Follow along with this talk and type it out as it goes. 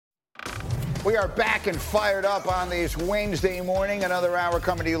We are back and fired up on this Wednesday morning. Another hour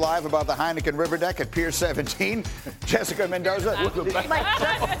coming to you live about the Heineken River Deck at Pier 17. Jessica Mendoza.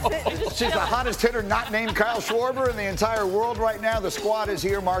 She's the hottest hitter not named Kyle Schwarber in the entire world right now. The squad is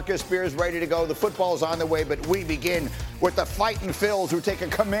here. Marcus Spears ready to go. The football's on the way, but we begin with the Fightin' Phils, who take a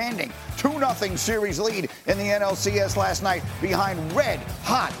commanding 2-0 series lead in the NLCS last night behind red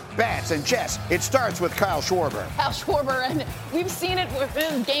hot bats. And Jess, it starts with Kyle Schwarber. Kyle Schwarber, and we've seen it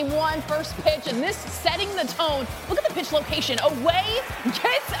in game one, first pitch, and this setting the tone. Look at the pitch location. Away,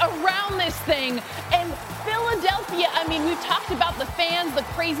 gets around this thing, and Philadelphia, I mean, we've talked about the fans, the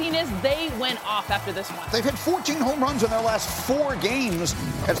craziness. They went off after this one. They've hit 14 home runs in their last 4 games.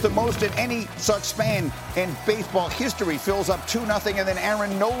 That's the most in any such span in baseball history. Fills up 2-0, and then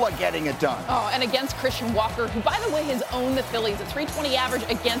Aaron Nola getting it done. Oh, and against Christian Walker, who, by the way, has owned the Phillies. A .320 average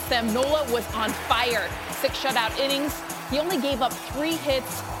against them. Nola was on fire. 6 shutout innings. He only gave up 3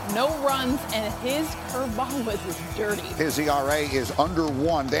 hits, no runs, and his curveball was dirty. His ERA is under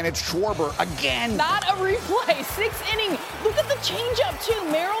 1. Then it's Schwarber again. Not a replay. 6th inning. Look at the changeup,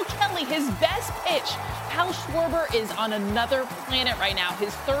 too. Merrill Kelly, his best pitch. Kyle Schwarber is on another planet right now.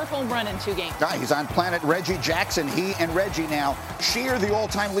 His 3rd home run in 2 games. He's on planet Reggie Jackson. He and Reggie now share the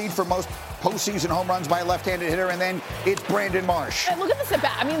all-time lead for most postseason home runs by a left-handed hitter, and then it's Brandon Marsh. And look at this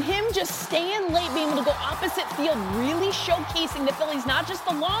at-bat. I mean, him just staying late, being able to go opposite field, really showcasing the Phillies, not just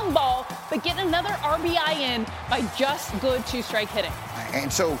the long ball, but get another RBI in by just good 2-strike hitting.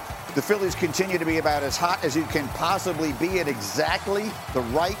 And so the Phillies continue to be about as hot as you can possibly be at exactly the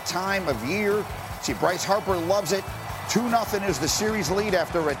right time of year. See, Bryce Harper loves it. 2-0 is the series lead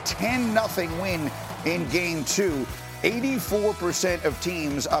after a 10-0 win in Game 2. 84% of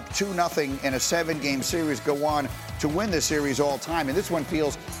teams up 2-0 in a 7-game series go on to win the series all time. And this one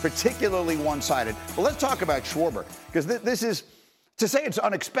feels particularly one-sided. But let's talk about Schwarber, because this is, to say it's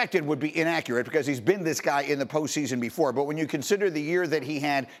unexpected would be inaccurate because he's been this guy in the postseason before. But when you consider the year that he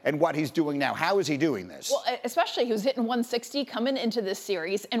had and what he's doing now, how is he doing this? Well, especially he was hitting 160 coming into this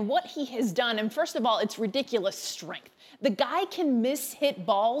series, and what he has done, and first of all, it's ridiculous strength. The guy can miss-hit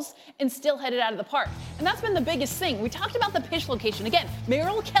balls and still hit it out of the park. And that's been the biggest thing. We talked about the pitch location. Again,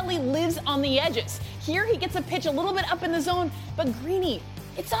 Merrill Kelly lives on the edges. Here he gets a pitch a little bit up in the zone, but Greeny,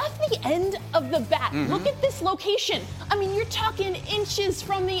 it's off the end of the bat. Look at this location. I mean, you're talking inches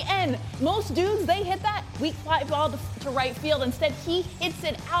from the end. Most dudes, they hit that weak fly ball to right field. Instead, he hits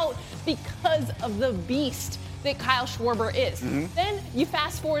it out because of the beast that Kyle Schwarber is. Then you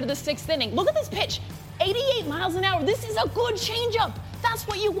fast forward to the 6th inning. Look at this pitch. 88 miles an hour. This is a good changeup. That's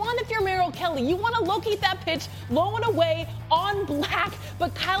what you want if you're Merrill Kelly. You want to locate that pitch, low and away, on black.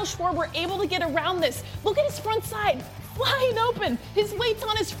 But Kyle Schwarber able to get around this. Look at his front side, flying open. His weight's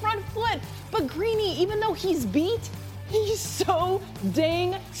on his front foot. But Greeny, even though he's beat, he's so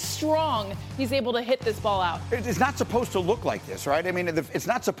dang strong. He's able to hit this ball out. It's not supposed to look like this, right? I mean, it's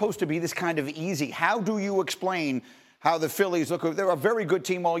not supposed to be this kind of easy. How do you explain how the Phillies look? They're a very good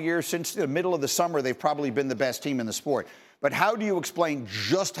team all year. Since the middle of the summer, they've probably been the best team in the sport. But how do you explain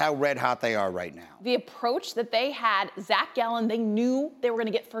just how red hot they are right now? The approach that they had, Zach Gallen, they knew they were going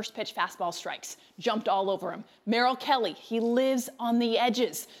to get first pitch fastball strikes. Jumped all over him. Merrill Kelly, he lives on the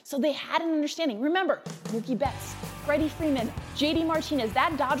edges. So they had an understanding. Remember, Mookie Betts, Freddie Freeman, JD Martinez,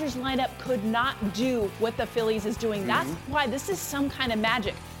 that Dodgers lineup could not do what the Phillies is doing. That's why this is some kind of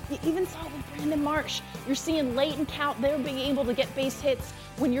magic. You even saw it with Brandon Marsh. You're seeing late and count. They're being able to get base hits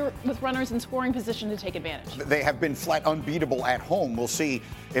when you're with runners in scoring position to take advantage. They have been flat unbeatable at home. We'll see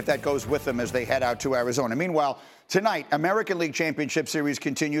if that goes with them as they head out to Arizona. Meanwhile, tonight, American League Championship Series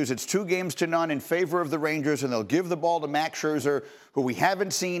continues. It's 2-0 in favor of the Rangers, and they'll give the ball to Max Scherzer, who we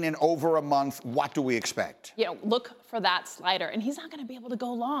haven't seen in over a month. What do we expect? You know, look for that slider, and he's not going to be able to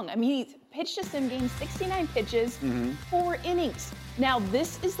go long. I mean, he pitched a sim game, 69 pitches, 4 innings. Now,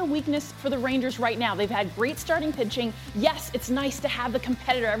 this is the weakness for the Rangers right now. They've had great starting pitching. Yes, it's nice to have the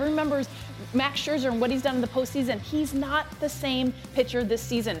competitor. Everyone remembers Max Scherzer and what he's done in the postseason. He's not the same pitcher this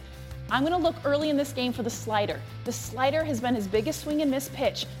season. I'm going to look early in this game for the slider. The slider has been his biggest swing and miss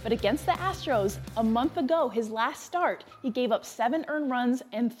pitch, but against the Astros a month ago, his last start, he gave up 7 earned runs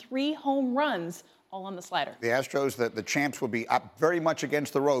and 3 home runs, all on the slider. The Astros, the champs, will be up very much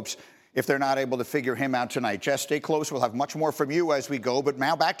against the ropes if they're not able to figure him out tonight. Jess, stay close. We'll have much more from you as we go. But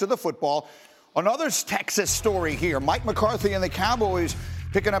now back to the football. Another Texas story here. Mike McCarthy and the Cowboys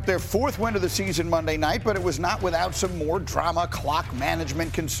picking up their 4th win of the season Monday night, but it was not without some more drama, clock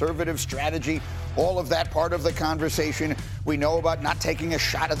management, conservative strategy, all of that part of the conversation. We know about not taking a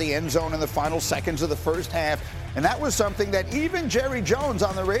shot at the end zone in the final seconds of the first half, and that was something that even Jerry Jones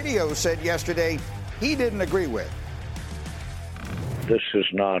on the radio said yesterday he didn't agree with. This is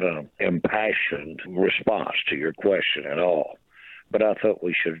not an impassioned response to your question at all. But I thought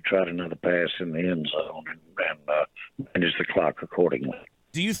we should have tried another pass in the end zone and manage the clock accordingly.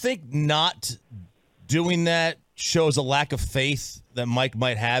 Do you think not doing that shows a lack of faith that Mike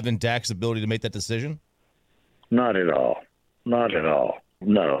might have in Dak's ability to make that decision? Not at all. Not at all.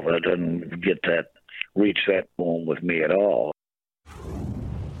 No, that doesn't reach that point with me at all.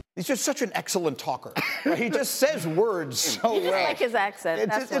 He's just such an excellent talker. He just says words so well. I like his accent.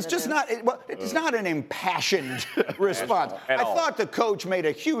 It's not an impassioned response. I thought the coach made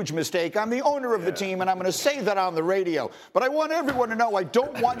a huge mistake. I'm the owner of the team, and I'm going to say that on the radio. But I want everyone to know I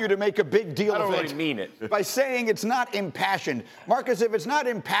don't want you to make a big deal of it. I don't really mean it. By saying it's not impassioned. Marcus, if it's not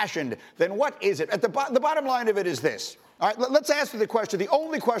impassioned, then what is it? The bottom line of it is this. All right, let's ask you the question, the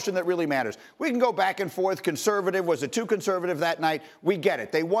only question that really matters. We can go back and forth. Conservative, was it too conservative that night? We get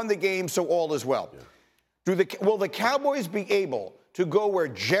it. They won the game, so all is well. Yeah. Will the Cowboys be able to go where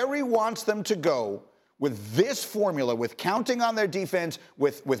Jerry wants them to go with this formula, with counting on their defense,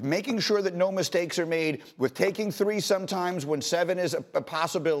 with making sure that no mistakes are made, with taking 3 sometimes when 7 is a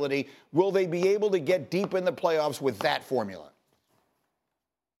possibility? Will they be able to get deep in the playoffs with that formula?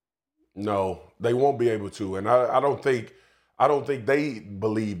 No, they won't be able to, and I don't think they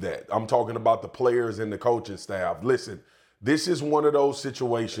believe that. I'm talking about the players and the coaching staff. Listen, this is one of those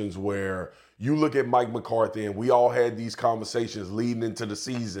situations where you look at Mike McCarthy, and we all had these conversations leading into the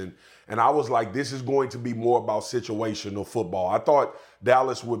season, and I was like, this is going to be more about situational football. I thought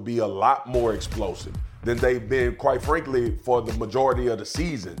Dallas would be a lot more explosive than they've been, quite frankly, for the majority of the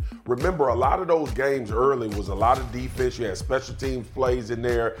season. Remember, a lot of those games early was a lot of defense. You had special teams plays in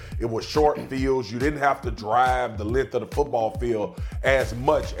there. It was short fields. You didn't have to drive the length of the football field as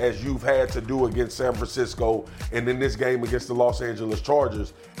much as you've had to do against San Francisco and in this game against the Los Angeles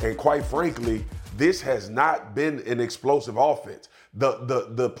Chargers. And quite frankly, this has not been an explosive offense.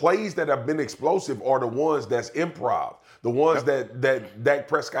 The plays that have been explosive are the ones that's improv. The ones that Dak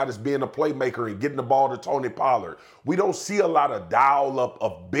Prescott is being a playmaker and getting the ball to Tony Pollard. We don't see a lot of dial-up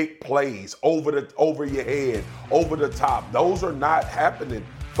of big plays over your head, over the top. Those are not happening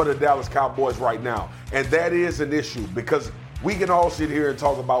for the Dallas Cowboys right now. And that is an issue because we can all sit here and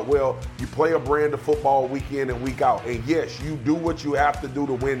talk about, well, you play a brand of football week in and week out. And yes, you do what you have to do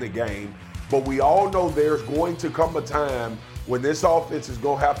to win the game. But we all know there's going to come a time when this offense is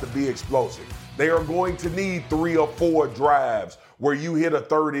going to have to be explosive. They are going to need 3 or 4 drives where you hit a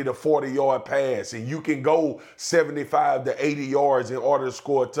 30 to 40-yard pass and you can go 75 to 80 yards in order to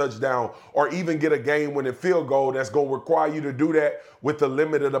score a touchdown or even get a game-winning field goal that's going to require you to do that with a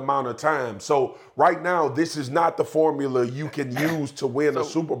limited amount of time. So right now, this is not the formula you can use to win a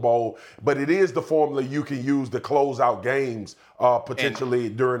Super Bowl, but it is the formula you can use to close out games potentially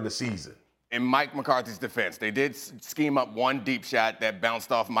during the season. In Mike McCarthy's defense, they did scheme up one deep shot that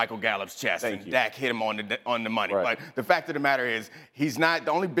bounced off Michael Gallup's chest, and Dak hit him on the money. Right. But the fact of the matter is, he's not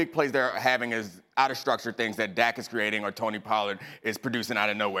the only big plays they're having is out of structure things that Dak is creating or Tony Pollard is producing out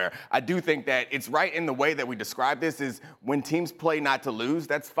of nowhere. I do think that it's right in the way that we describe this is when teams play not to lose,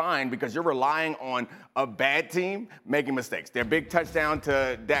 that's fine because you're relying on a bad team making mistakes. Their big touchdown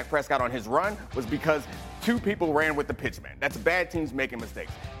to Dak Prescott on his run was because 2 people ran with the pitchman. That's bad teams making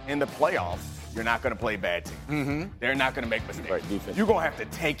mistakes. In the playoffs, you're not going to play bad teams. Mm-hmm. They're not going to make mistakes. Right, you're going to have to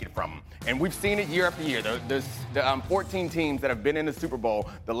take it from them. And we've seen it year after year. The 14 teams that have been in the Super Bowl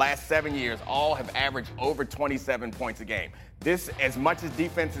the last 7 years all have averaged over 27 points a game. This, as much as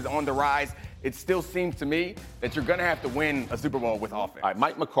defense is on the rise, it still seems to me that you're going to have to win a Super Bowl with offense. All right,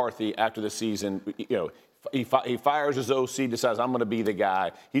 Mike McCarthy, after the season, he fires his OC, decides I'm going to be the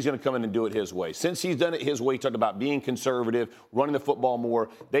guy. He's going to come in and do it his way. Since he's done it his way, he talked about being conservative, running the football more.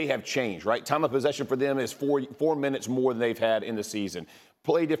 They have changed, right? Time of possession for them is 4 minutes more than they've had in the season.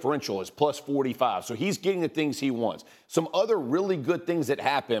 Play differential is plus 45. So he's getting the things he wants. Some other really good things that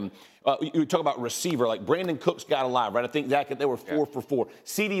happen, you talk about receiver, like Brandon Cooks got alive, right? I think that they were 4 for 4.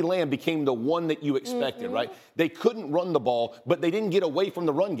 CeeDee Lamb became the one that you expected, right? They couldn't run the ball, but they didn't get away from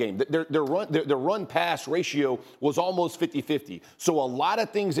the run game. Their run-pass ratio was almost 50-50. So a lot of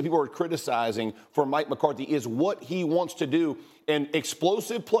things that people are criticizing for Mike McCarthy is what he wants to do, and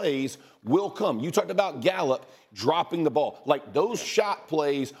explosive plays will come. You talked about Gallup dropping the ball. Like, those shot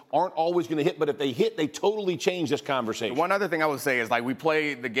plays aren't always going to hit, but if they hit, they totally change this conversation. One other thing I would say is, like, we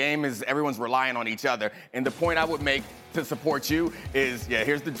play the game is everyone's relying on each other. And the point I would make to support you is,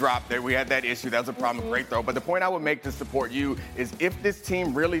 here's the drop there. We had that issue. That was a problem. Great throw. But the point I would make to support you is if this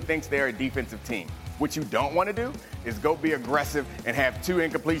team really thinks they're a defensive team, What you don't want to do is go be aggressive and have 2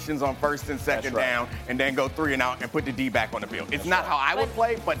 incompletions on first and second down, and then go 3 and out and put the D back on the field. It's not how I would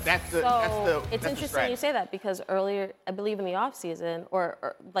play, but that's the It's interesting you say that, because earlier, I believe in the offseason,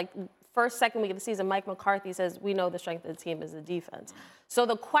 or like first, second week of the season, Mike McCarthy says, we know the strength of the team is the defense. So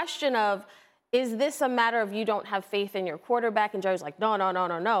the question of, is this a matter of you don't have faith in your quarterback? And Jerry's like,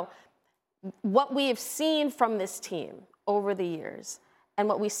 no. What we have seen from this team over the years, and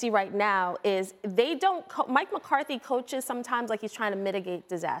what we see right now, is Mike McCarthy coaches sometimes like he's trying to mitigate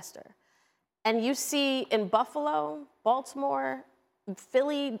disaster. And you see in Buffalo, Baltimore,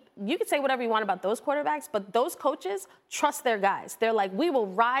 Philly, you can say whatever you want about those quarterbacks, but those coaches trust their guys. They're like, we will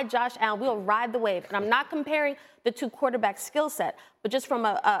ride Josh Allen, we'll ride the wave. And I'm not comparing the 2 quarterback skill set, but just from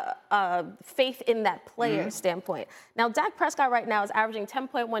a faith in that player standpoint. Now, Dak Prescott right now is averaging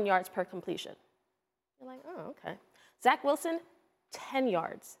 10.1 yards per completion. You're like, oh, okay. Zach Wilson, 10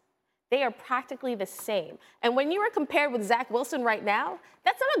 yards. They are practically the same. And when you are compared with Zach Wilson right now,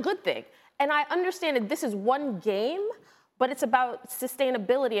 that's not a good thing. And I understand that this is one game, but it's about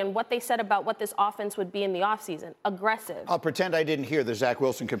sustainability and what they said about what this offense would be in the offseason. Aggressive. I'll pretend I didn't hear the Zach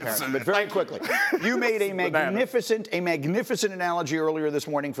Wilson comparison, but very quickly. You made a magnificent analogy earlier this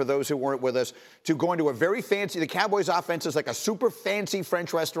morning for those who weren't with us to going to a very fancy, the Cowboys offense is like a super fancy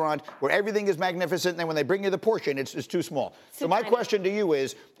French restaurant where everything is magnificent, and then when they bring you the portion, it's too small. So my question to you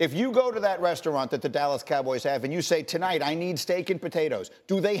is, if you go to that restaurant that the Dallas Cowboys have and you say, tonight I need steak and potatoes,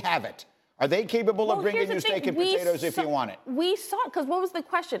 do they have it? Are they capable of bringing you steak and potatoes if you want it? We saw it, because what was the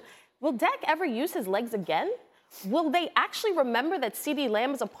question? Will Dak ever use his legs again? Will they actually remember that CeeDee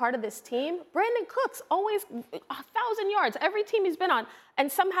Lamb is a part of this team? Brandon Cooks, always 1,000 yards, every team he's been on,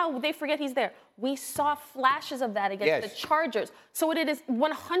 and somehow they forget he's there. We saw flashes of that against the Chargers. So it is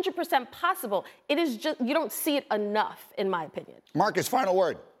 100% possible. It is just, you don't see it enough, in my opinion. Marcus, final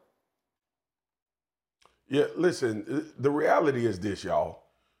word. Yeah, listen, the reality is this, y'all.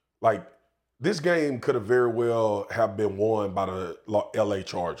 Like, this game could have very well have been won by the LA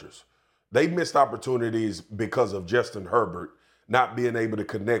Chargers. They missed opportunities because of Justin Herbert not being able to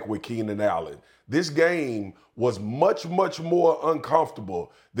connect with Keenan Allen. This game was much, much more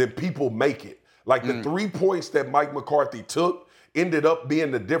uncomfortable than people make it. Like the 3 points that Mike McCarthy took ended up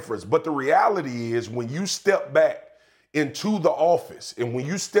being the difference. But the reality is, when you step back into the office and when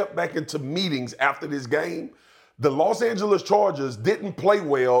you step back into meetings after this game, the Los Angeles Chargers didn't play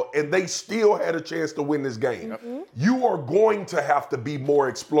well, and they still had a chance to win this game. You are going to have to be more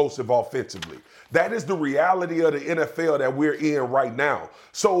explosive offensively. That is the reality of the NFL that we're in right now.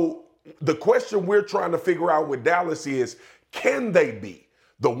 So the question we're trying to figure out with Dallas is, can they be?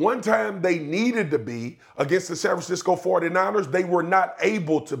 The one time they needed to be against the San Francisco 49ers, they were not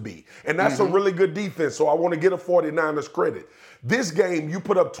able to be. And that's a really good defense, so I want to give the 49ers credit. This game, you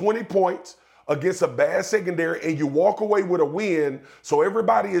put up 20 points against a bad secondary, and you walk away with a win, so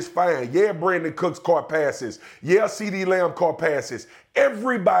everybody is fine. Yeah, Brandon Cooks caught passes. Yeah, CeeDee Lamb caught passes.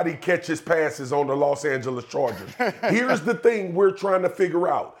 Everybody catches passes on the Los Angeles Chargers. Here's the thing we're trying to figure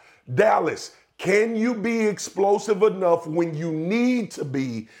out. Dallas, can you be explosive enough when you need to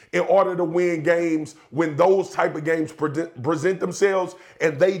be in order to win games when those type of games present themselves?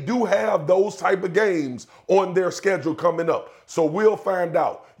 And they do have those type of games on their schedule coming up. So we'll find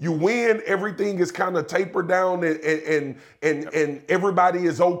out. You win, everything is kind of tapered down and everybody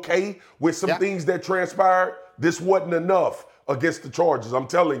is okay with some things that transpired. This wasn't enough against the Chargers, I'm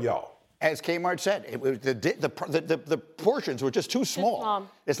telling y'all. As Kmart said, it was the portions were just too small.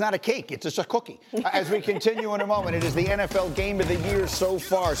 It's not a cake, it's just a cookie. As we continue in a moment, it is the NFL game of the year so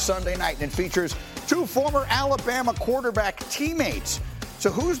far, Sunday night, and it features 2 former Alabama quarterback teammates. So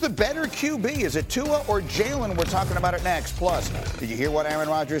who's the better QB? Is it Tua or Jalen? We're talking about it next. Plus, did you hear what Aaron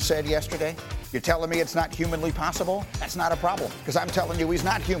Rodgers said yesterday? You're telling me it's not humanly possible? That's not a problem, because I'm telling you he's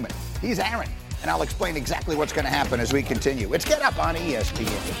not human. He's Aaron. And I'll explain exactly what's going to happen as we continue. It's Get Up on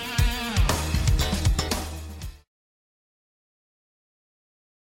ESPN.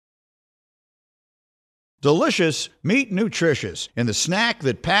 Delicious, meet nutritious. In the snack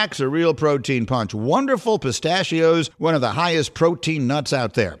that packs a real protein punch, Wonderful Pistachios, one of the highest protein nuts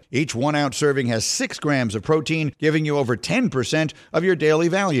out there. Each 1-ounce serving has 6 grams of protein, giving you over 10% of your daily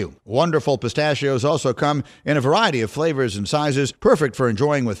value. Wonderful Pistachios also come in a variety of flavors and sizes, perfect for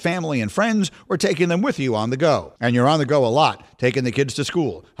enjoying with family and friends or taking them with you on the go. And you're on the go a lot, taking the kids to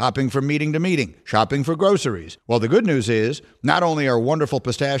school, hopping from meeting to meeting, shopping for groceries. Well, the good news is, not only are Wonderful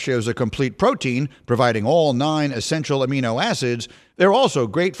Pistachios a complete protein, providing all 9 essential amino acids, they're also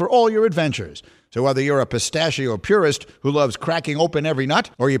great for all your adventures. So whether you're a pistachio purist who loves cracking open every nut,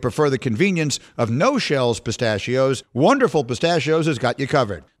 or you prefer the convenience of no-shells pistachios, Wonderful Pistachios has got you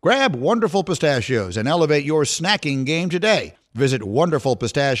covered. Grab Wonderful Pistachios and elevate your snacking game today. Visit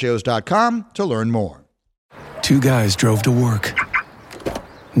wonderfulpistachios.com to learn more. 2 guys drove to work.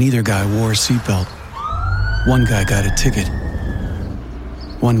 Neither guy wore a seatbelt. One guy got a ticket.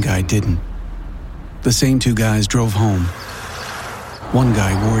 One guy didn't. The same 2 guys drove home. One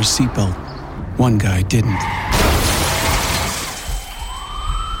guy wore his seatbelt. One guy didn't.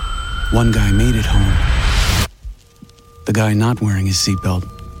 One guy made it home. The guy not wearing his seatbelt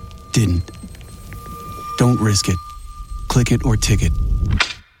didn't. Don't risk it. Click it or ticket.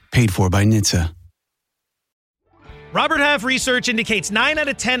 Paid for by NHTSA. Robert Half research indicates 9 out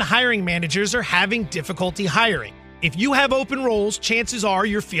of 10 hiring managers are having difficulty hiring. If you have open roles, chances are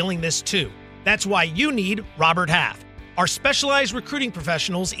you're feeling this too. That's why you need Robert Half. Our specialized recruiting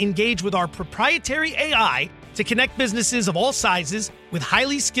professionals engage with our proprietary AI to connect businesses of all sizes with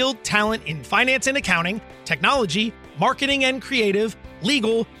highly skilled talent in finance and accounting, technology, marketing and creative,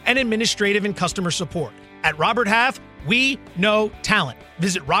 legal, and administrative and customer support. At Robert Half, we know talent.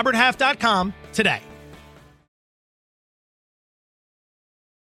 Visit roberthalf.com today.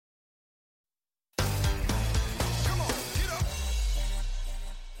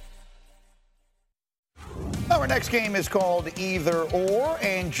 Our next game is called Either Or,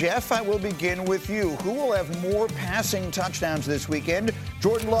 and Jeff, I will begin with you. Who will have more passing touchdowns this weekend,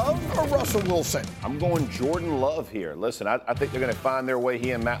 Jordan Love or Russell Wilson? I'm going Jordan Love here. Listen, I think they're going to find their way.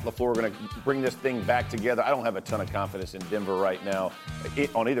 He and Matt LaFleur are going to bring this thing back together. I don't have a ton of confidence in Denver right now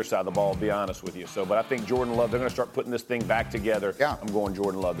on either side of the ball, to be honest with you. But I think Jordan Love, they're going to start putting this thing back together. Yeah. I'm going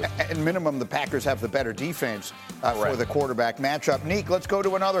Jordan Love. At minimum, the Packers have the better defense for the quarterback matchup. Neek, let's go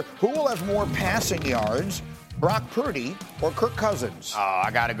to another. Who will have more passing yards, Brock Purdy or Kirk Cousins? Oh,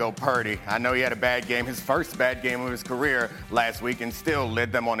 I got to go Purdy. I know he had a bad game, his first bad game of his career last week, and still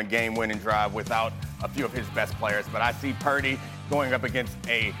led them on a game-winning drive without a few of his best players. But I see Purdy going up against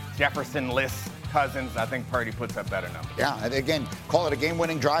a Jefferson-less Cousins. I think Purdy puts up better numbers. Yeah, and again, call it a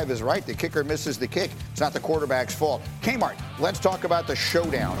game-winning drive is right. The kicker misses the kick. It's not the quarterback's fault. Kmart, let's talk about the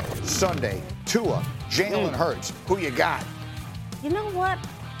showdown. Sunday, Tua, Jalen Hurts. Who you got? You know what?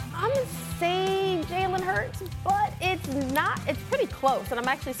 I'm saying Jalen Hurts, but it's not. It's pretty close, and I'm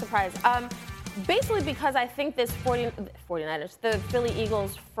actually surprised. Basically because I think this 49ers, the Philly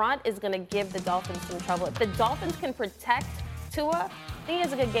Eagles front is going to give the Dolphins some trouble. If the Dolphins can protect Tua, I think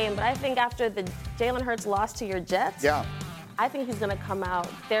it's a good game. But I think after the Jalen Hurts loss to your Jets, I think he's going to come out.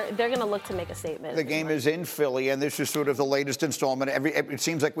 They're going to look to make a statement. The game is in Philly, and this is sort of the latest installment. It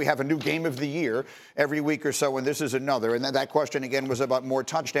seems like we have a new game of the year every week or so, and this is another. And that question, again, was about more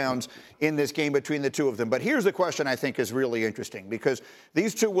touchdowns in this game between the two of them. But here's the question I think is really interesting, because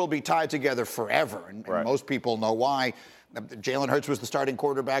these two will be tied together forever, and most people know why. Jalen Hurts was the starting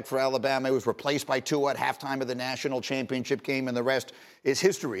quarterback for Alabama. He was replaced by Tua at halftime of the national championship game, and the rest is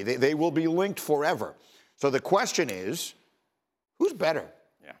history. They will be linked forever. So the question is, who's better,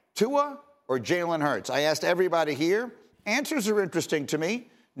 Tua or Jalen Hurts? I asked everybody here. Answers are interesting to me.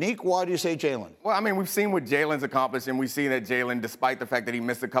 Neek, why do you say Jalen? Well, I mean, we've seen what Jalen's accomplished, and we've seen that Jalen, despite the fact that he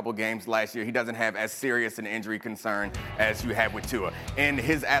missed a couple games last year, he doesn't have as serious an injury concern as you have with Tua. And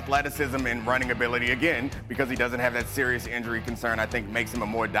his athleticism and running ability, again, because he doesn't have that serious injury concern, I think makes him a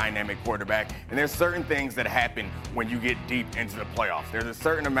more dynamic quarterback. And there's certain things that happen when you get deep into the playoffs. There's a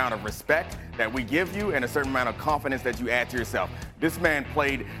certain amount of respect that we give you and a certain amount of confidence that you add to yourself. This man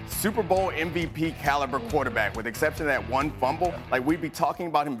played Super Bowl MVP caliber quarterback, with the exception of that one fumble. Like, we'd be talking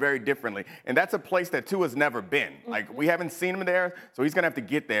about him very differently. And that's a place that Tua's never been. Like, we haven't seen him there, so he's going to have to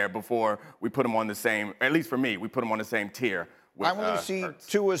get there before we put him on the same, at least for me, we put him on the same tier with I want to see Hurts.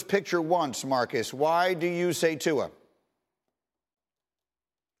 Tua's picture once, Marcus. Why do you say Tua?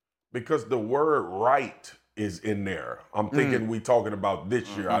 Because the word right is in there. I'm thinking we talking about this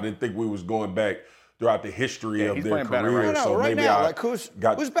year. I didn't think we was going back throughout the history of their career. No, so right maybe now, who's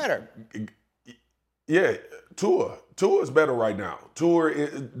better? Yeah, Tua. Tua is better right now.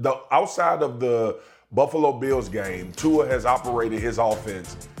 Outside of the Buffalo Bills game, Tua has operated his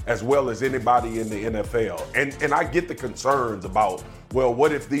offense as well as anybody in the NFL. And I get the concerns about, well,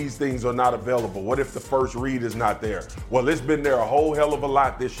 what if these things are not available? What if the first read is not there? Well, it's been there a whole hell of a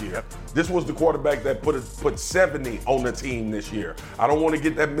lot this year. This was the quarterback that put 70 on the team this year. I don't want to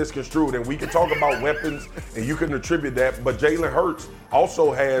get that misconstrued. And we can talk about weapons, and you can attribute that. But Jalen Hurts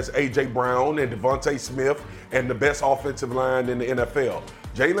also has A.J. Brown and Devontae Smith and the best offensive line in the NFL.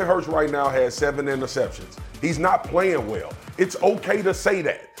 Jalen Hurts right now has 7 interceptions. He's not playing well. It's okay to say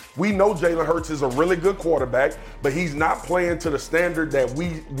that. We know Jalen Hurts is a really good quarterback, but he's not playing to the standard that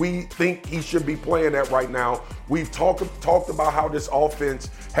we think he should be playing at right now. We've talked about how this offense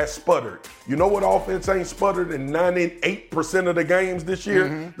has sputtered. You know what offense ain't sputtered in 98% of the games this year?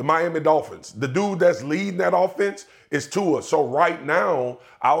 Mm-hmm. The Miami Dolphins. The dude that's leading that offense is Tua. So right now,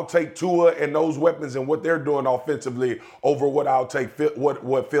 I'll take Tua and those weapons and what they're doing offensively over what I'll take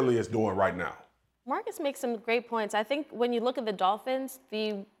what Philly is doing right now. Marcus makes some great points. I think when you look at the Dolphins,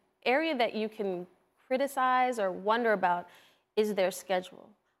 the area that you can criticize or wonder about is their schedule.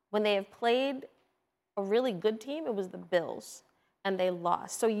 When they have played a really good team, it was the Bills, and they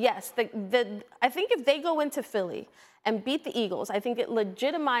lost. So yes, I think if they go into Philly and beat the Eagles, I think it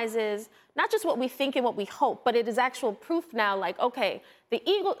legitimizes not just what we think and what we hope, but it is actual proof now, like, okay,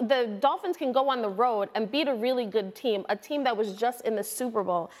 the Dolphins can go on the road and beat a really good team, a team that was just in the Super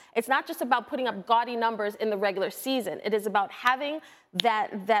Bowl. It's not just about putting up gaudy numbers in the regular season. It is about having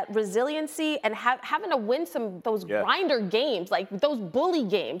that resiliency and having to win those grinder games, like those bully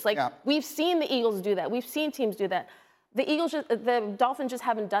games. Like we've seen the Eagles do that. We've seen teams do that. The Dolphins just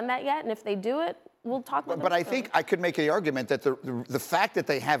haven't done that yet, and if they do it, we'll talk about it. But I think I could make the argument that the fact that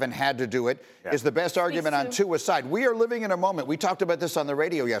they haven't had to do it is the best argument on Tua's side. We are living in a moment. We talked about this on the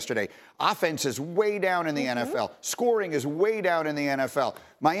radio yesterday. Offense is way down in the NFL. Scoring is way down in the NFL.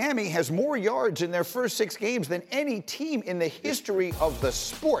 Miami has more yards in their first 6 games than any team in the history of the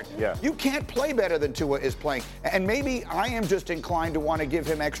sport. Yeah. You can't play better than Tua is playing. And maybe I am just inclined to want to give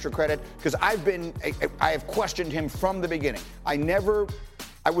him extra credit because I have questioned him from the beginning.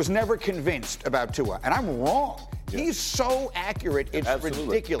 I was never convinced about Tua, and I'm wrong. Yeah. He's so accurate, it's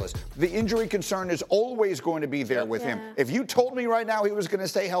ridiculous. The injury concern is always going to be there with him. If you told me right now he was going to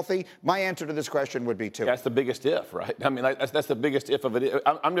stay healthy, my answer to this question would be Tua. That's the biggest if, right? I mean, that's the biggest if of it.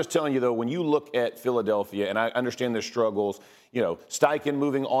 I'm just telling you, though, when you look at Philadelphia, and I understand their struggles, you know, Steichen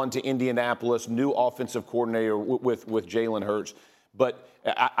moving on to Indianapolis, new offensive coordinator with Jalen Hurts. But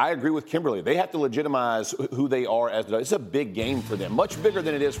I agree with Kimberly. They have to legitimize who they are as it's a big game for them, much bigger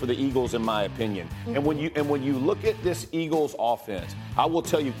than it is for the Eagles, in my opinion. Mm-hmm. And when you look at this Eagles offense, I will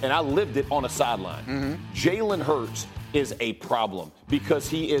tell you, and I lived it on a sideline. Mm-hmm. Jalen Hurts is a problem because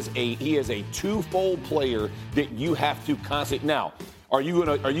he is a twofold player that you have to constantly. Now, are you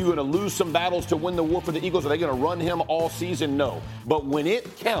gonna lose some battles to win the war for the Eagles? Are they gonna run him all season? No. But when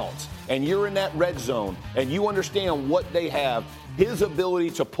it counts and you're in that red zone and you understand what they have, his ability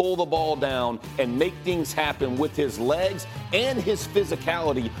to pull the ball down and make things happen with his legs and his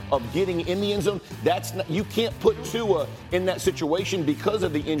physicality of getting in the end zone, you can't put Tua in that situation because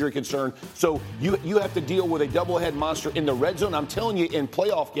of the injury concern. So you have to deal with a double-head monster in the red zone. I'm telling you, in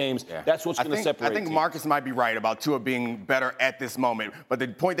playoff games, that's what's going to separate. I think Marcus might be right about Tua being better at this moment, but the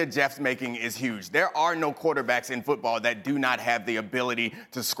point that Jeff's making is huge. There are no quarterbacks in football that do not have the ability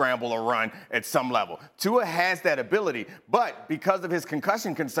to scramble or run at some level. Tua has that ability, but because of his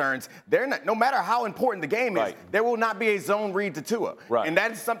concussion concerns, no matter how important the game is, there will not be a zone read to Tua. Right. And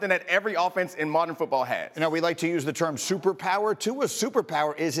that is something that every offense in modern football has. You know, we like to use the term superpower. Tua's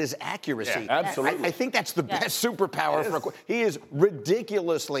superpower is his accuracy. Yeah, absolutely. I think that's the best superpower. He is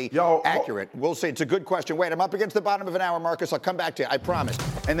ridiculously accurate. We'll see. It's a good question. Wait, I'm up against the bottom of an hour, Marcus. I'll come back to you. I promise.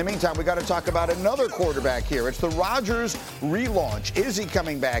 In the meantime, we got to talk about another quarterback here. It's the Rodgers relaunch. Is he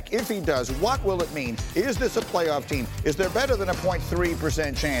coming back? If he does, what will it mean? Is this a playoff team? Is there better than a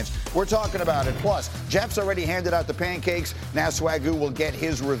 0.3% chance? We're talking about it. Plus, Jeff's already handed out the pancakes. Now Swagoo will get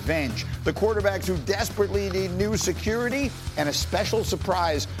his revenge. The quarterbacks who desperately need new security and a special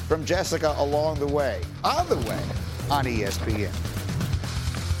surprise from Jessica along the way. On the way on ESPN.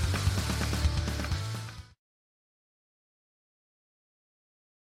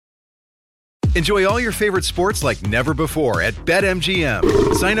 Enjoy all your favorite sports like never before at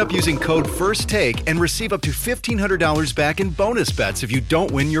BetMGM. Sign up using code FIRSTTAKE and receive up to $1,500 back in bonus bets if you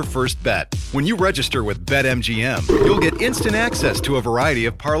don't win your first bet. When you register with BetMGM, you'll get instant access to a variety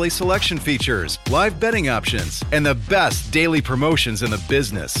of parlay selection features, live betting options, and the best daily promotions in the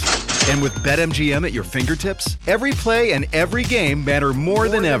business. And with BetMGM at your fingertips, every play and every game matter more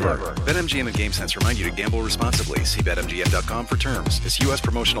than ever. BetMGM and GameSense remind you to gamble responsibly. See BetMGM.com for terms. This U.S.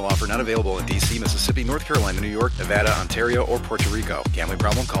 promotional offer not available in D.C., Mississippi, North Carolina, New York, Nevada, Ontario, or Puerto Rico. Gambling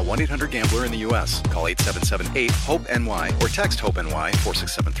problem? Call 1-800-GAMBLER in the U.S. Call 877-8-HOPE-NY or text HOPE-NY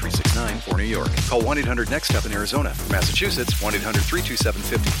 467-369 for New York. Call 1-800-NEXT-STEP in Arizona. For Massachusetts,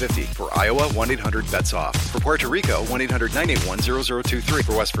 1-800-327-5050. For Iowa, 1-800-BETS-OFF. For Puerto Rico, 1-800-981-0023.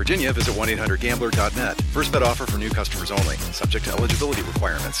 For West Virginia, visit 1-800-GAMBLER.net. First bet offer for new customers only. Subject to eligibility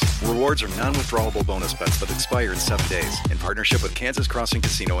requirements. Rewards are non-withdrawable bonus bets that expire in 7 days. In partnership with Kansas Crossing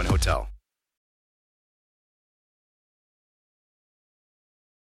Casino and Hotel.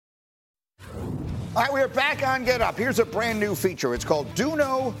 All right, we are back on Get Up. Here's a brand new feature. It's called Do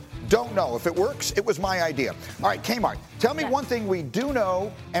Know, Don't Know. If it works, it was my idea. All right, Kmart, tell me one thing we do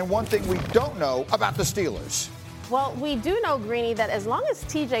know and one thing we don't know about the Steelers. Well, we do know, Greeny, that as long as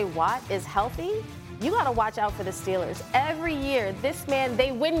T.J. Watt is healthy, you got to watch out for the Steelers. Every year, this man,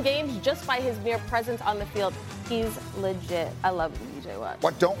 they win games just by his mere presence on the field. He's legit. I love T.J. Watt.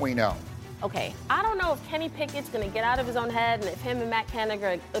 What don't we know? Okay, I don't know if Kenny Pickett's going to get out of his own head and if him and Matt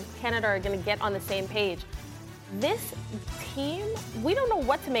Canada are going to get on the same page. This team, we don't know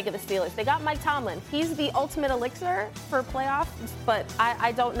what to make of the Steelers. They got Mike Tomlin. He's the ultimate elixir for playoffs, but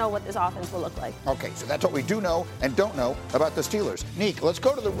I don't know what this offense will look like. Okay, so that's what we do know and don't know about the Steelers. Neek, let's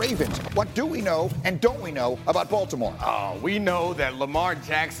go to the Ravens. What do we know and don't we know about Baltimore? Oh, we know that Lamar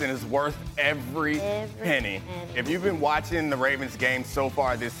Jackson is worth every penny. If you've been watching the Ravens game so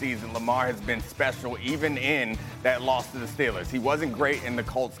far this season, Lamar has been special even in that loss to the Steelers. He wasn't great in the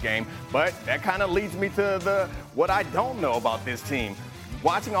Colts game, but that kind of leads me to what I don't know about this team.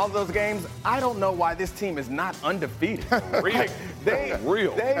 Watching all those games, I don't know why this team is not undefeated. They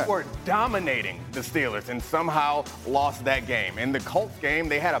were dominating the Steelers and somehow lost that game. In the Colts game,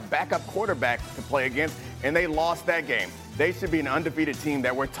 they had a backup quarterback to play against, and they lost that game. They should be an undefeated team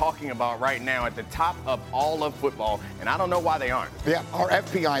that we're talking about right now at the top of all of football, and I don't know why they aren't. Yeah, our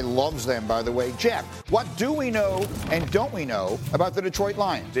FPI loves them, by the way. Jeff, what do we know and don't we know about the Detroit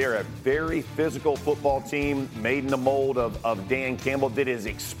Lions? They're a very physical football team made in the mold of Dan Campbell that is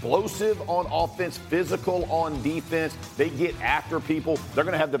explosive on offense, physical on defense. They get after people. They're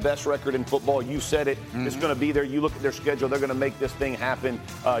going to have the best record in football. You said it. Mm-hmm. It's going to be there. You look at their schedule. They're going to make this thing happen.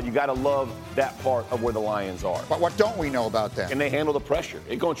 You got to love that part of where the Lions are. But what don't we know about them? And they handle the pressure.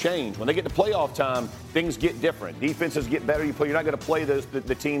 It's going to change. When they get to playoff time, things get different. Defenses get better. You're not going to play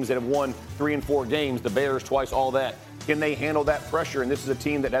the teams that have won 3 and 4 games, the Bears twice, all that. Can they handle that pressure? And this is a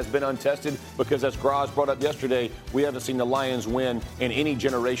team that has been untested because, as Graz brought up yesterday, we haven't seen the Lions win in any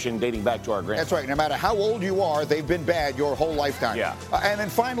generation dating back to our grandparents. That's right. No matter how old you are, they've been bad your whole lifetime. Yeah. And then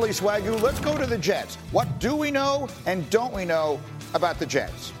finally, Swagoo, let's go to the Jets. What do we know and don't we know about the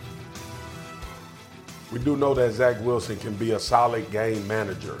Jets? We do know that Zach Wilson can be a solid game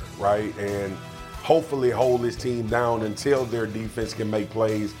manager, right? And hopefully hold his team down until their defense can make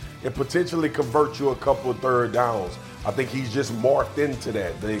plays and potentially convert you a couple of third downs. I think he's just morphed into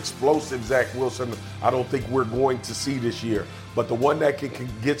that. The explosive Zach Wilson, I don't think we're going to see this year. But the one that can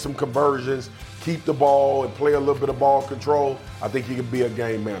get some conversions, keep the ball, and play a little bit of ball control, I think he can be a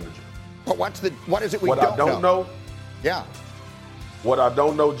game manager. But what is it we don't know? What I don't know? Yeah. What I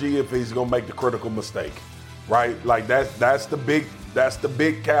don't know, G, if he's gonna make the critical mistake, right? Like that's the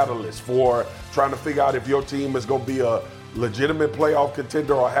big catalyst for trying to figure out if your team is gonna be a legitimate playoff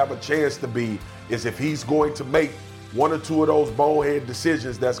contender or have a chance to be, is if he's going to make one or two of those bonehead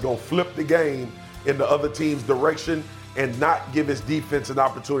decisions that's gonna flip the game in the other team's direction and not give his defense an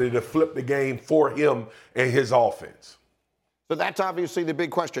opportunity to flip the game for him and his offense. So that's obviously the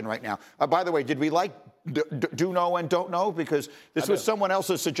big question right now. By the way, did we like do know and don't know? Because this was someone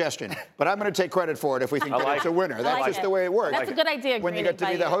else's suggestion. But I'm going to take credit for it if we think it's a winner. That's just the way it works. That's a good idea, when you get to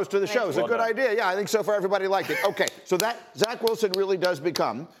be the host of the show. It's a good idea. Yeah, I think so far everybody liked it. Okay, so that Zach Wilson really does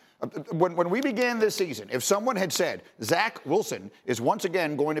become, when we began this season, if someone had said Zach Wilson is once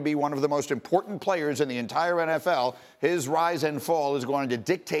again going to be one of the most important players in the entire NFL, his rise and fall is going to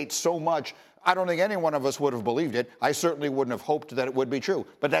dictate so much, I don't think any one of us would have believed it. I certainly wouldn't have hoped that it would be true.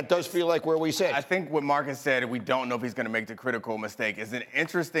 But that does feel like where we sit. I think what Marcus said, we don't know if he's going to make the critical mistake, is an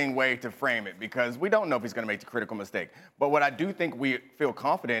interesting way to frame it because we don't know if he's going to make the critical mistake. But what I do think we feel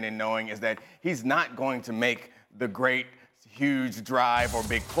confident in knowing is that he's not going to make the great, huge drive or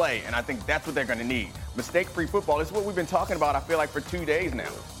big play. And I think that's what they're going to need. Mistake-free football is what we've been talking about, I feel like, for 2 days now.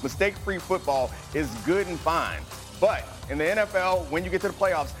 Mistake-free football is good and fine. But in the NFL, when you get to the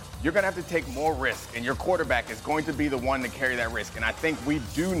playoffs, you're going to have to take more risk, and your quarterback is going to be the one to carry that risk. And I think we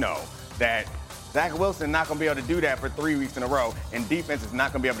do know that Zach Wilson is not going to be able to do that for 3 weeks in a row, and defense is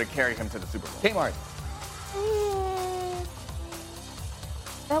not going to be able to carry him to the Super Bowl. Kmart.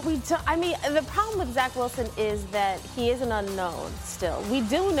 The problem with Zach Wilson is that he is an unknown still. We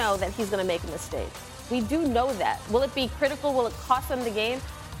do know that he's going to make a mistake. We do know that. Will it be critical? Will it cost him the game?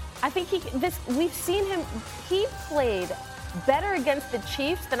 I think we've seen him. He played better against the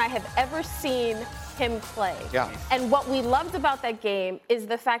Chiefs than I have ever seen him play. Yeah. And what we loved about that game is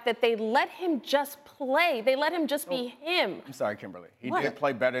the fact that they let him just play. They let him just be him. I'm sorry, Kimberly. He did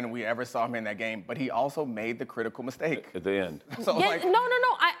play better than we ever saw him in that game, but he also made the critical mistake at the end. So no.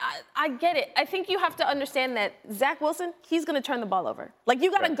 I get it. I think you have to understand that Zach Wilson, he's going to turn the ball over. Like,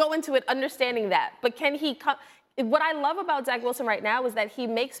 you got to go into it understanding that. But can he come? what I love about Zach Wilson right now is that he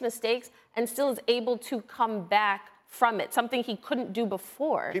makes mistakes and still is able to come back from it, something he couldn't do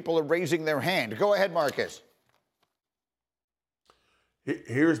before. People are raising their hand. Go ahead, Marcus.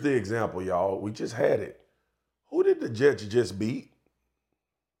 Here's the example, y'all. We just had it. Who did the Jets just beat?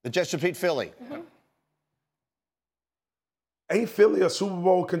 The Jets just beat Philly. Mm-hmm. Ain't Philly a Super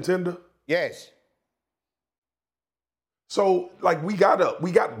Bowl contender? Yes. So, like, we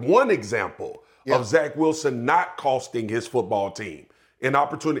got one example of Zach Wilson not costing his football team an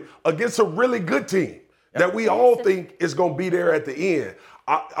opportunity against a really good team that we all think is going to be there at the end.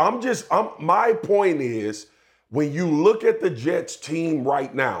 My point is, when you look at the Jets team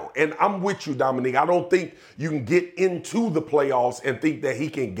right now, and I'm with you, Dominique, I don't think you can get into the playoffs and think that he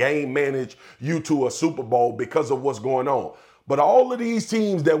can game manage you to a Super Bowl because of what's going on. But all of these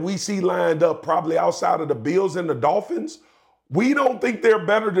teams that we see lined up, probably outside of the Bills and the Dolphins, we don't think they're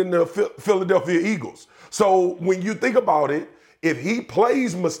better than the Philadelphia Eagles. So when you think about it, if he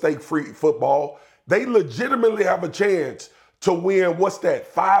plays mistake-free football, they legitimately have a chance to win,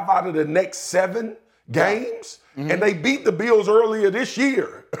 5 out of the next 7 games? Mm-hmm. And they beat the Bills earlier this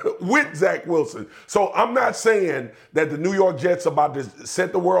year with Zach Wilson. So I'm not saying that the New York Jets are about to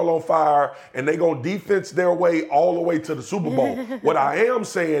set the world on fire and they're going to defense their way all the way to the Super Bowl. What I am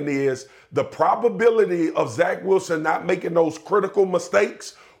saying is the probability of Zach Wilson not making those critical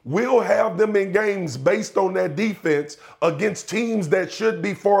mistakes will have them in games based on that defense against teams that should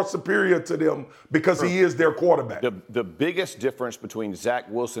be far superior to them because he is their quarterback. The biggest difference between Zach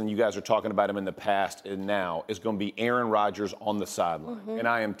Wilson, you guys are talking about him in the past and now, is going to be Aaron Rodgers on the sideline. Mm-hmm. And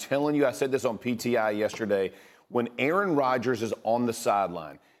I am telling you, I said this on PTI yesterday, when Aaron Rodgers is on the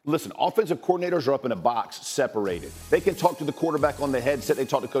sideline, listen, offensive coordinators are up in a box separated. They can talk to the quarterback on the headset. They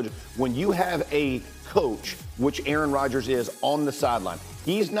talk to coaches. When you have a coach, which Aaron Rodgers is, on the sideline,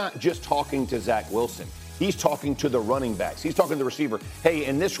 he's not just talking to Zach Wilson. He's talking to the running backs. He's talking to the receiver. Hey,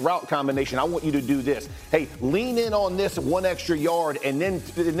 in this route combination, I want you to do this. Hey, lean in on this 1 extra yard and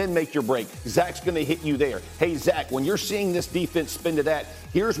then make your break. Zach's going to hit you there. Hey, Zach, when you're seeing this defense spin to that,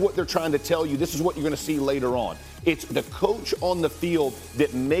 here's what they're trying to tell you. This is what you're going to see later on. It's the coach on the field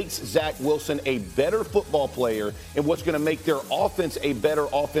that makes Zach Wilson a better football player and what's going to make their offense a better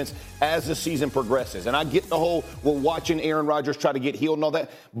offense as the season progresses. And I get the whole, we're watching Aaron Rodgers try to get healed and all that,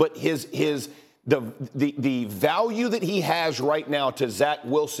 but the value that he has right now to Zach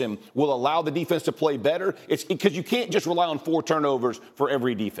Wilson will allow the defense to play better. It's because you can't just rely on 4 turnovers for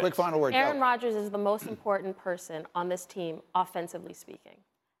every defense. Quick final word. Aaron Rodgers is the most important person on this team, offensively speaking.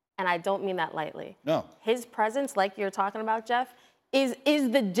 And I don't mean that lightly. No. His presence, like you're talking about, Jeff, is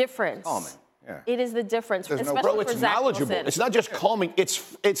the difference. Calming. Yeah. It is the difference, especially Bro, for it's Zach knowledgeable. Wilson. It's not just calming.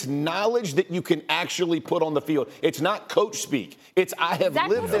 It's knowledge that you can actually put on the field. It's not coach speak. It's I have Zach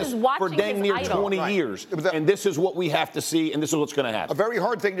lived Wilson this is watching for dang his near idol. 20 years, and this is what we have to see, and this is what's going to happen. A very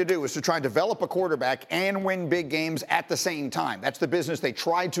hard thing to do is to try and develop a quarterback and win big games at the same time. That's the business they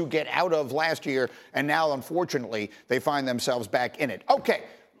tried to get out of last year, and now, unfortunately, they find themselves back in it. Okay.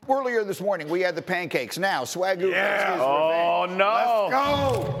 Earlier this morning, we had the pancakes. Now, Swagoo. Yeah. Oh, no. Let's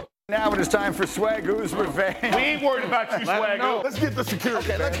go. Now it is time for Swagoo's revenge. We ain't worried about you, Swagoo. Let's get the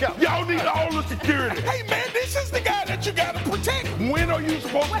security. Okay, let's go. Y'all need all the security. Hey, man, this is the guy that you got to protect. When are you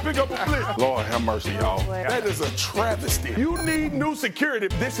supposed to pick up a blitz? Lord have mercy, y'all. That is a travesty. You need new security.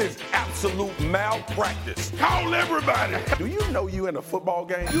 This is absolute malpractice. Call everybody. Do you know you in a football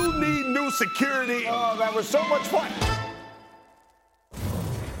game? You need new security. Oh, that was so much fun.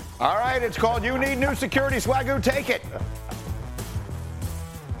 All right, it's called You Need New Security. Swagoo, take it.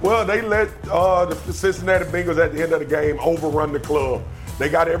 Well, they let the Cincinnati Bengals at the end of the game overrun the club. They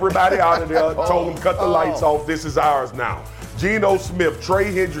got everybody out of there, told them cut the lights off. This is ours now. Geno Smith, Trey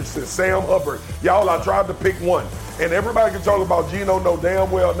Hendrickson, Sam Hubbard. Y'all, I tried to pick one. And everybody can talk about Geno know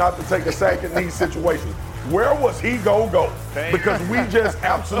damn well not to take a sack in these situations. Where was he gonna go? Because we just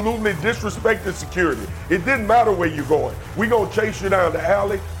absolutely disrespected security. It didn't matter where you're going. We gonna chase you down the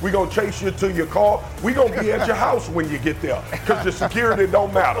alley. We gonna chase you to your car. We gonna be at your house when you get there because your security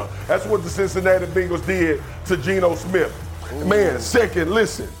don't matter. That's what the Cincinnati Bengals did to Geno Smith. Man, second,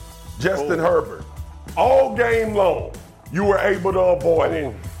 listen, Justin Herbert. All game long, you were able to avoid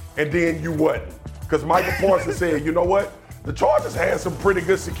it, and then you wasn't. Because Michael Parsons said, you know what? The Chargers had some pretty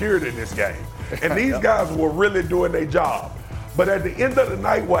good security in this game. And these guys were really doing their job. But at the end of the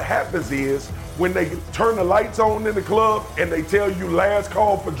night, what happens is when they turn the lights on in the club and they tell you last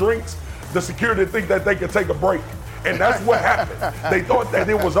call for drinks, the security think that they can take a break. And that's what happened. They thought that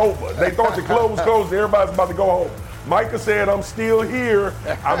it was over. They thought the club was closed and everybody's about to go home. Micah said, I'm still here,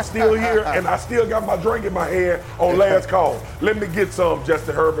 and I still got my drink in my hand on last call. Let me get some,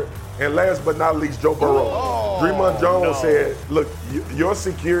 Justin Herbert. And last but not least, Joe Burrow. Dre'Mont Jones said, look, your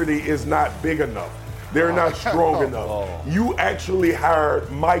security is not big enough. They're not strong enough. You actually hired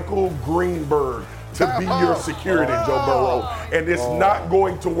Michael Greenberg to be your security, Joe Burrow, and it's not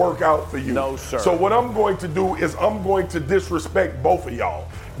going to work out for you. No, sir. So what I'm going to do is I'm going to disrespect both of y'all.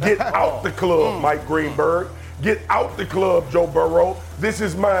 Get out the club, Mike Greenberg. Get out the club, Joe Burrow. This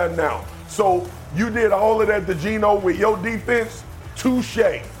is mine now. So you did all of that to Geno with your defense?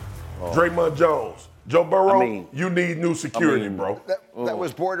 Touche. Dre'Mont Jones. Joe Burrow, you need new security, bro. That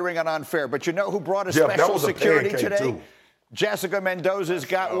was bordering on unfair. But you know who brought a Jeff, special security today? Too. Jessica Mendoza's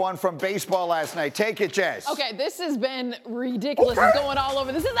got one from baseball last night. Take it, Jess. Okay, this has been ridiculous. It's going all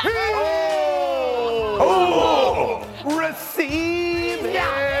over. This is Receive it.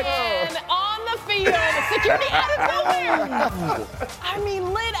 And on the field, security out of nowhere. I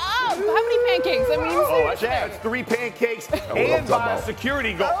mean, lit up. How many pancakes? I mean, That's 3 pancakes and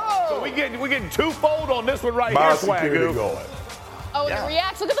biosecurity going. So we getting twofold on this one right here, Biosecurity Swagoo. going. oh, and it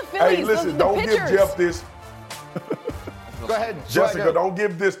reacts. Look at the Phillies. Hey, listen, Look at don't the give pitchers. Jeff this. Go ahead, Jessica, Swagger. don't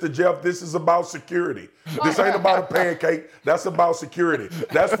give this to Jeff. This is about security. This ain't about a pancake. That's about security.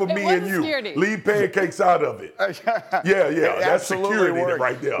 That's for me and you. Security. Leave pancakes out of it. Yeah. That's security worked.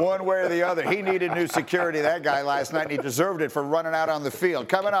 right there. One way or the other. He needed new security, that guy, last night, and he deserved it for running out on the field.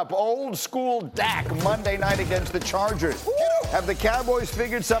 Coming up, old school Dak Monday night against the Chargers. Have the Cowboys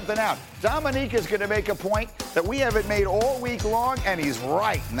figured something out? Dominique is going to make a point that we haven't made all week long, and he's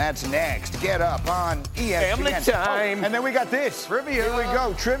right, and that's next. Get up on ESPN. Family time. And then we got this. Trivia. Here we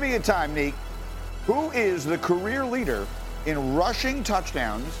go. Trivia time, Neek. Who is the career leader in rushing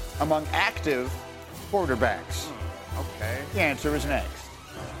touchdowns among active quarterbacks? Okay. The answer is next.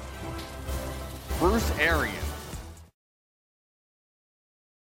 Bruce Arians.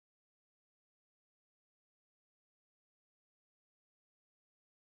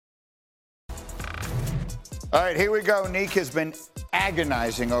 All right, here we go. Neek has been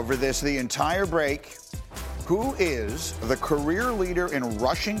agonizing over this the entire break. Who is the career leader in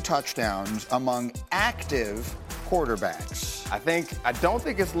rushing touchdowns among active quarterbacks? I don't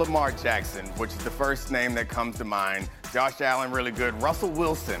think it's Lamar Jackson, which is the first name that comes to mind. Josh Allen, really good. Russell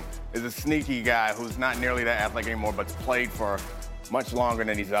Wilson is a sneaky guy who's not nearly that athletic anymore, but's played for much longer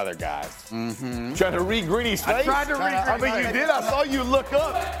than these other guys. Trying to read Greedy's face? I tried to read I mean, you did. I saw you look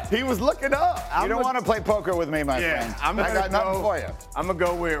up. He was looking up. You don't want to play poker with me, my friend. I got nothing for you. I'm going to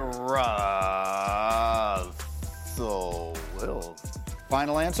go with Russell Wilson.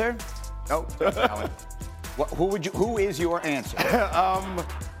 Final answer? Nope, Josh Allen. Who is your answer?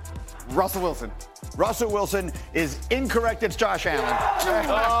 Russell Wilson. Russell Wilson is incorrect. It's Josh Allen.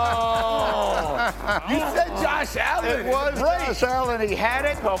 You said Josh Allen. It was Josh Allen. He had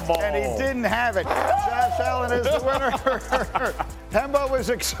it, and he didn't have it. Josh Allen is the winner. Hembo was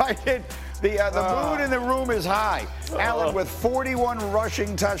excited. The mood in the room is high. Allen with 41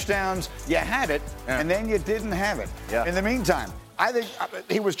 rushing touchdowns. You had it, and then you didn't have it. Yeah. In the meantime, I think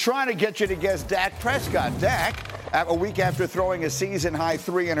he was trying to get you to guess Dak Prescott. Dak, a week after throwing a season-high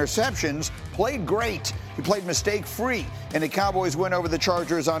 3 interceptions, played great. He played mistake-free in the Cowboys' win over the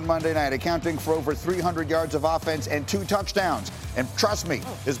Chargers on Monday night, accounting for over 300 yards of offense and 2 touchdowns. And trust me,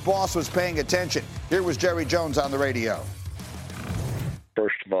 his boss was paying attention. Here was Jerry Jones on the radio.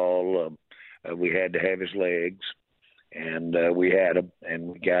 First of all, we had to have his legs, and we had them,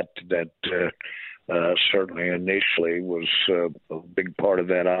 and we got to that. Certainly initially was a big part of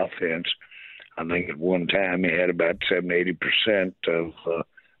that offense. I think at one time he had about 70-80% of,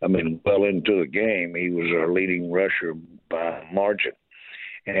 well into the game, he was our leading rusher by margin.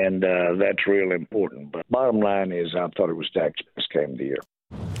 And that's real important. But bottom line is I thought it was Dak's best game of the year.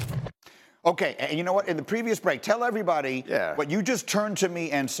 Okay, and you know what? In the previous break, tell everybody what you just turned to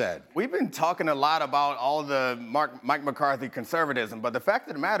me and said. We've been talking a lot about all the Mike McCarthy conservatism, but the fact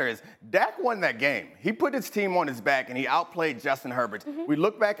of the matter is Dak won that game. He put his team on his back, and he outplayed Justin Herbert. We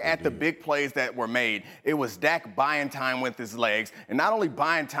look back at the big plays that were made. It was Dak buying time with his legs, and not only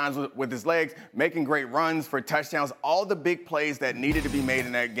buying time with his legs, making great runs for touchdowns. All the big plays that needed to be made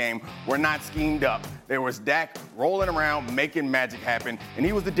in that game were not schemed up. There was Dak rolling around, making magic happen, and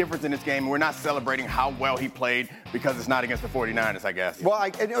he was the difference in this game. We're not celebrating how well he played because it's not against the 49ers, I guess.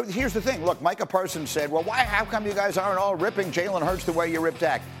 Well, here's the thing. Look, Micah Parsons said, well, how come you guys aren't all ripping Jalen Hurts the way you ripped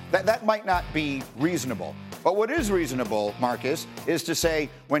Dak? That might not be reasonable. But what is reasonable, Marcus, is to say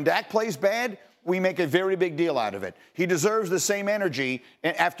when Dak plays bad, we make a very big deal out of it. He deserves the same energy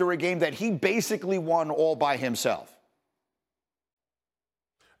after a game that he basically won all by himself.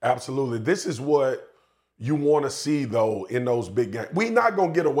 Absolutely. This is what you want to see, though, in those big games. We're not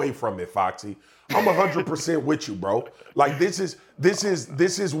going to get away from it, Foxy. I'm 100% with you, bro. Like, this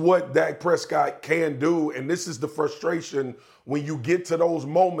is what Dak Prescott can do, and this is the frustration when you get to those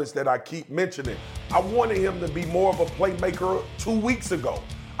moments that I keep mentioning. I wanted him to be more of a playmaker 2 weeks ago.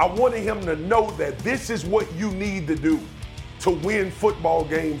 I wanted him to know that this is what you need to do to win football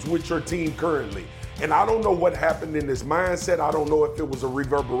games with your team currently. And I don't know what happened in his mindset. I don't know if it was a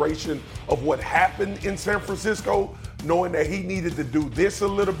reverberation of what happened in San Francisco, knowing that he needed to do this a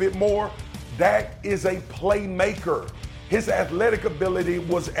little bit more. Dak is a playmaker. His athletic ability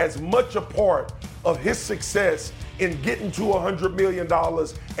was as much a part of his success in getting to $100 million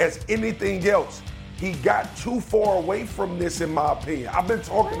as anything else. He got too far away from this, in my opinion. I've been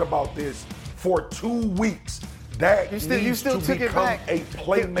talking about this for 2 weeks. Dak needs to become a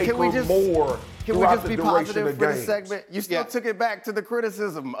playmaker more. Can we just be positive for this segment? You still took it back to the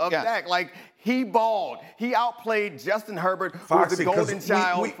criticism of Dak. Like, he balled. He outplayed Justin Herbert, who was the golden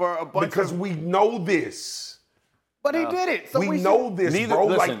child for a bunch because we know this. But he did it. So we know this, bro.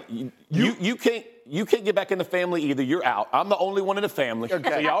 Listen, like, you can't get back in the family either. You're out. I'm the only one in the family. Okay.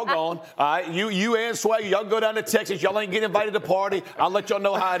 So y'all gone. All right. You and Swagger, y'all go down to Texas. Y'all ain't getting invited to the party. I'll let y'all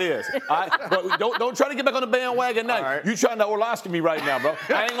know how it is. All right. But don't try to get back on the bandwagon now. Right. You trying to Orlowski me right now, bro.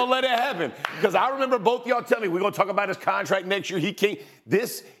 I ain't gonna let it happen. Because I remember both y'all telling me we're gonna talk about his contract next year. He can't.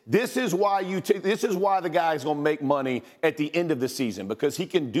 This is why this is why the guy's gonna make money at the end of the season, because he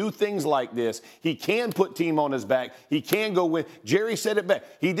can do things like this. He can put team on his back. He can go win. Jerry said it best.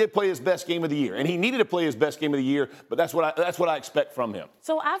 He did play his best game of the year, and he needed to play his best game of the year. But that's what I expect from him.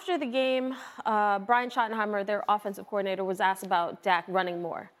 So after the game, Brian Schottenheimer, their offensive coordinator, was asked about Dak running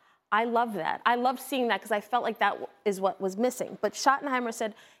more. I love that. I love seeing that because I felt like that is what was missing. But Schottenheimer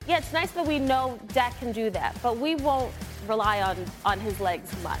said, yeah, it's nice that we know Dak can do that, but we won't rely on his legs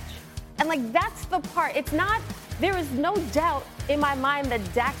much. And, like, that's the part. It's not – there is no doubt in my mind that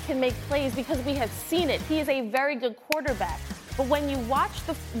Dak can make plays because we have seen it. He is a very good quarterback. But when you watch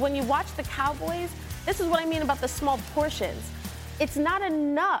the Cowboys, this is what I mean about the small portions. It's not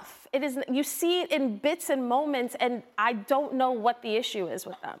enough. It is. You see it in bits and moments, and I don't know what the issue is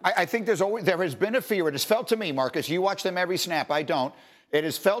with them. I think there has been a fear. It has felt to me, Marcus, you watch them every snap. I don't. It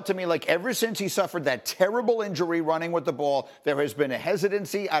has felt to me like ever since he suffered that terrible injury running with the ball, there has been a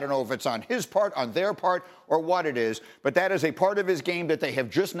hesitancy. I don't know if it's on his part, on their part, or what it is, but that is a part of his game that they have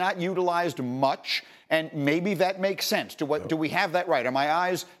just not utilized much, and maybe that makes sense. Do we have that right? Are my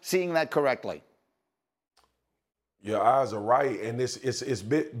eyes seeing that correctly? Your eyes are right, and it's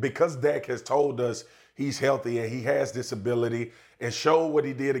because Dak has told us he's healthy and he has this ability and showed what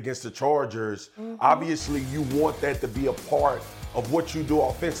he did against the Chargers. Mm-hmm. Obviously, you want that to be a part of what you do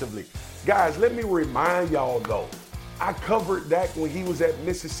offensively. Guys, let me remind y'all, though, I covered Dak when he was at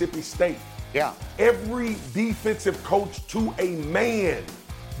Mississippi State. Yeah. Every defensive coach to a man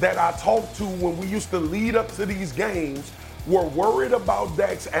that I talked to when we used to lead up to these games were worried about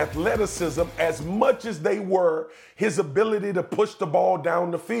Dak's athleticism as much as they were his ability to push the ball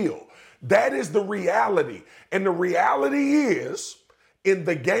down the field. That is the reality. And the reality is, in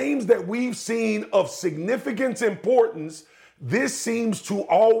the games that we've seen of significant importance, this seems to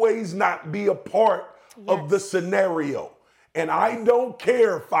always not be a part of the scenario. And I don't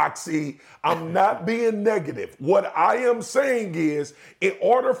care, Foxy. I'm not being negative. What I am saying is, in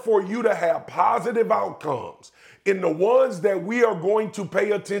order for you to have positive outcomes, in the ones that we are going to pay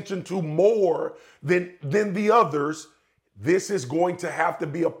attention to more than the others, this is going to have to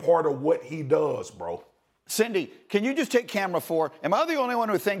be a part of what he does, bro. Cindy, can you just take camera 4? Am I the only one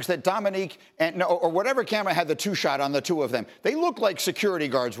who thinks that Dominique or whatever camera had the 2-shot on the two of them? They look like security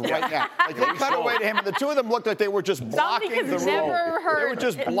guards right now. Like they cut away to him, and the two of them looked like they were just blocking the room. They were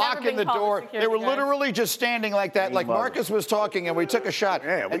just blocking the door. They were literally just standing like that, like Marcus was talking, and we took a shot.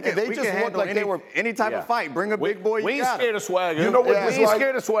 Yeah, they just looked like they were any type of fight. Bring a big boy. We ain't scared of Swagger. You know what this like? We ain't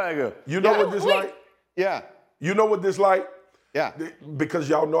scared of Swagger. You know what this like? Yeah. You know what this like? Yeah. Because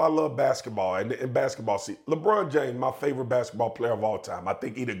y'all know I love basketball and basketball. See, LeBron James, my favorite basketball player of all time. I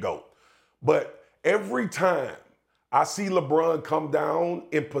think he the GOAT. But every time I see LeBron come down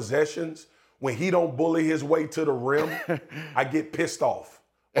in possessions, when he don't bully his way to the rim, I get pissed off.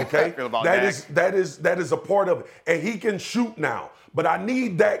 Okay? That is a part of it. And he can shoot now. But I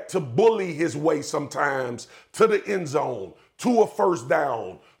need Dak to bully his way sometimes to the end zone, to a first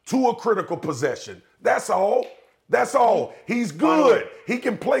down, to a critical possession. That's all. That's all. He's good. He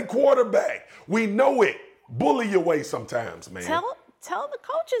can play quarterback. We know it. Bully your way sometimes, man. Tell the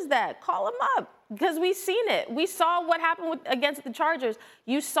coaches that. Call them up. Because we've seen it. We saw what happened against the Chargers.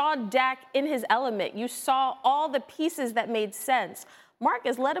 You saw Dak in his element. You saw all the pieces that made sense.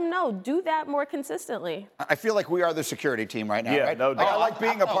 Marcus, let him know. Do that more consistently. I feel like we are the security team right now, Yeah, right? no doubt. I like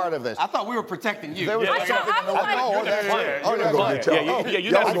being a part of this. I thought we were protecting you. There was I thought- Y'all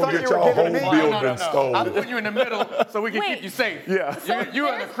gonna get y'all whole building stolen. I'm putting you in the middle so we can keep you safe. Yeah.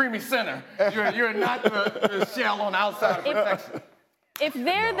 You're in the creamy center. You're not the shell on the outside of protection. If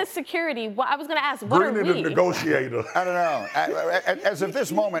they're the security, I was going to ask, what are Green we? the negotiator. I don't know. As of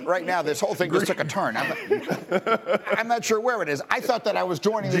this moment, right now, this whole thing just took a turn. I'm not sure where it is. I thought that I was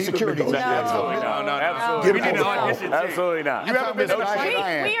joining the security team. Absolutely not. Absolutely We need an audition. Absolutely not. You haven't been to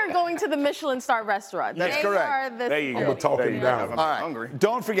We are going to the Michelin star restaurant. That's They Correct. Are the There you I'm go. gonna talk There him you down. go. All right. hungry.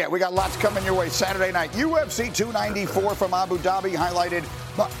 Don't forget, we got lots coming your way Saturday night. UFC 294 from Abu Dhabi highlighted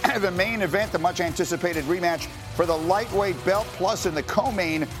the main event, the much-anticipated rematch for the lightweight belt. Plus, in the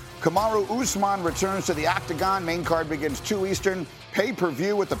co-main, Kamaru Usman returns to the octagon. Main card begins 2 Eastern.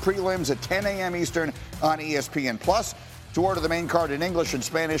 Pay-per-view with the prelims at 10 a.m. Eastern on ESPN+. To order the main card in English and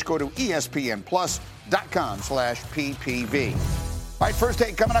Spanish, go to espnplus.com/ppv. All right, first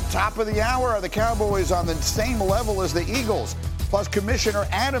take coming up top of the hour. Are the Cowboys on the same level as the Eagles? Plus, Commissioner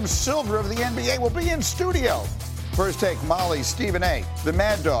Adam Silver of the NBA will be in studio. First take, Molly, Stephen A., the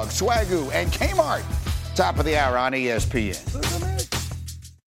Mad Dog, Swagoo, and Kmart. Top of the hour on ESPN.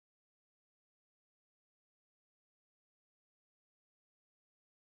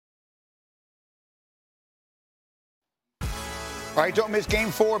 All right, don't miss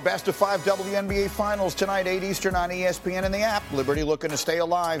Game 4, Best of 5 WNBA Finals tonight, 8 Eastern on ESPN and the app. Liberty looking to stay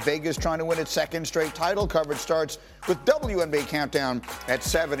alive. Vegas trying to win its second straight title. Coverage starts with WNBA Countdown at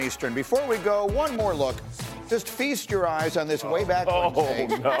 7 Eastern. Before we go, one more look. Just feast your eyes on this way back Wednesday.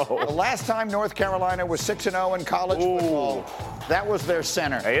 No. The last time North Carolina was 6-0 in college football, that was their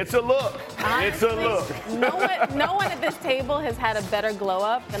center. Hey, it's a look. It's a look. No one at this table has had a better glow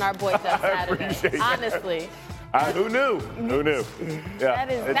up than our boy Jeff Saturday. appreciate that. Honestly. Who knew? Who knew? Yeah.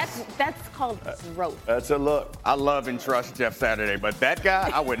 That's called growth. That's a look. I love and trust Jeff Saturday, but that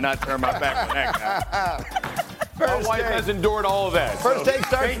guy, I would not turn my back on that guy. My wife has endured all of that. First take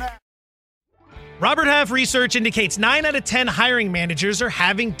starts now. Robert Half research indicates 9 out of 10 hiring managers are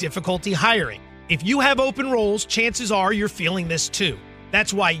having difficulty hiring. If you have open roles, chances are you're feeling this too.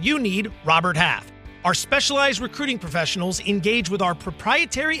 That's why you need Robert Half. Our specialized recruiting professionals engage with our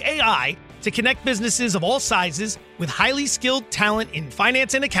proprietary AI to connect businesses of all sizes with highly skilled talent in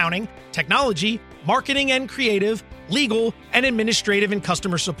finance and accounting, technology, marketing and creative, legal, and administrative and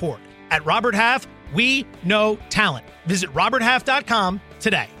customer support. At Robert Half, we know talent. Visit roberthalf.com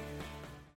today.